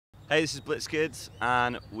Hey, this is Blitz Kids,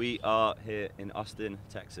 and we are here in Austin,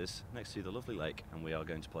 Texas, next to the lovely lake, and we are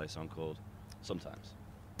going to play a song called Sometimes.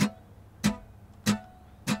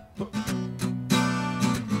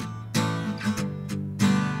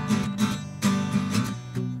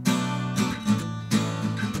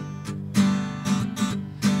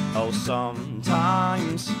 Oh,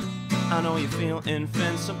 sometimes I know you feel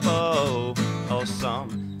invincible. Oh,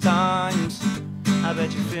 sometimes I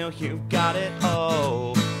bet you feel you've got it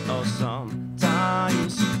all. Oh,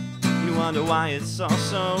 sometimes you wonder why it's all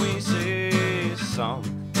so easy.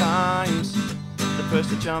 Sometimes the first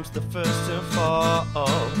to jump's the first to fall.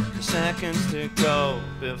 The seconds to go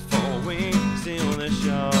before we steal the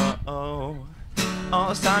show. All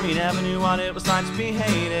this time you never knew what it was like to be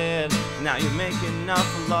hated. Now you're making up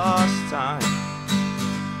for lost time.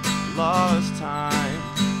 Lost time.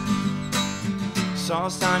 So all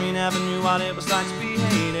this time you never knew what it was like to be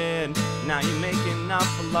hated. Now you're making up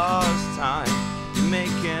for lost time. You're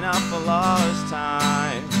making up for lost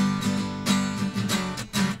time.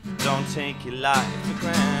 Don't take your life for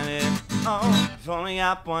granted. Oh, you've only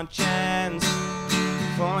got one chance.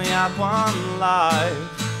 You've only got one life.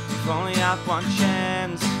 You've only got one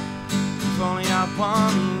chance. You've only got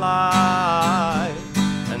one life.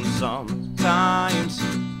 And sometimes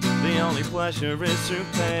the only pleasure is through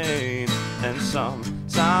pain. And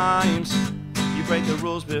sometimes you break the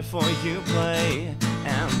rules before you play.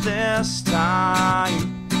 And this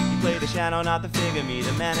time you play the shadow, not the figure. Me,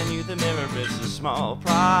 the man in you, the mirror. It's a small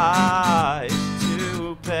price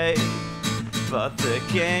to pay, but the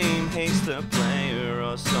game hates the player,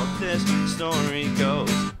 or so this story goes.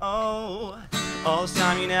 Oh, all this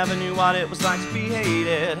time you never knew what it was like to be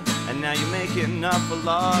hated, and now you're making up for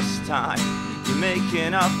lost time. You're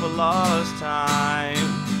making up for lost time.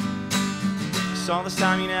 So all this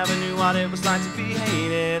time you never knew what it was like to be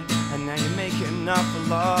hated, and now you're making up for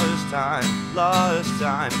lost time. Lost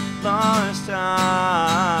time, lost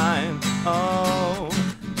time. Oh,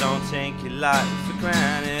 don't take your life for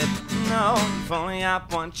granted. No, you've only got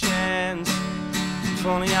one chance. You've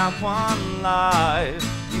only got one life.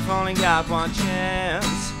 You've only got one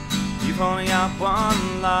chance. You've only got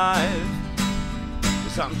one life.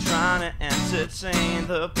 'Cause I'm trying to entertain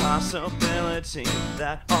the possibility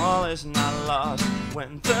that all is not lost.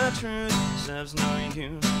 When the truth serves no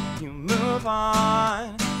use, you move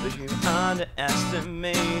on, but you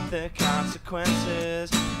underestimate the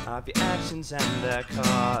consequences of your actions and their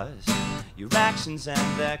cause. Your actions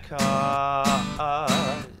and their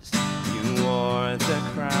cause. You wore the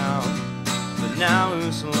crown, but now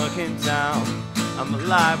who's looking down? I'm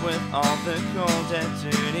alive with all the cold and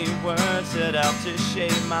dirty words that help to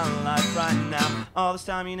shape my life right now. All this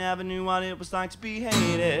time you never knew what it was like to be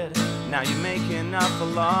hated. Now you're making up for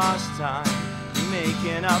lost time. You're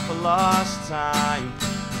making up for lost time.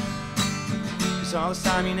 'Cause all this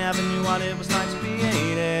time you never knew what it was like to be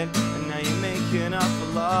hated, and now you're making up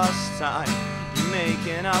for lost time. You're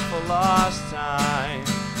making up for lost time.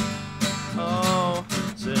 Oh,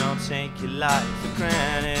 so don't take your life for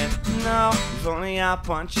granted. No, you've only got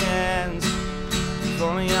one chance. You've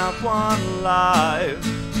only got one life.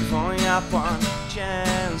 You've only got one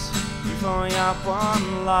chance. You've only got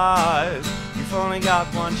one life. You've only got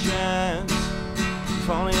one chance. You've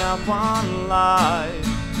only got one life.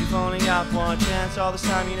 You've only got one chance. All this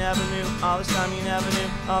time you never knew. All this time you never knew.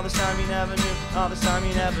 All this time you never knew. All this time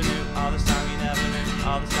you never knew. All this time you never knew.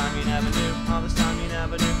 All this time you never knew. All this time you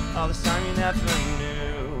never knew. All this time you never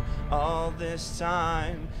knew. All this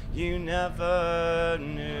time you never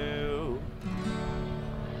knew.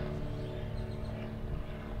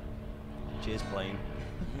 Cheers, plane.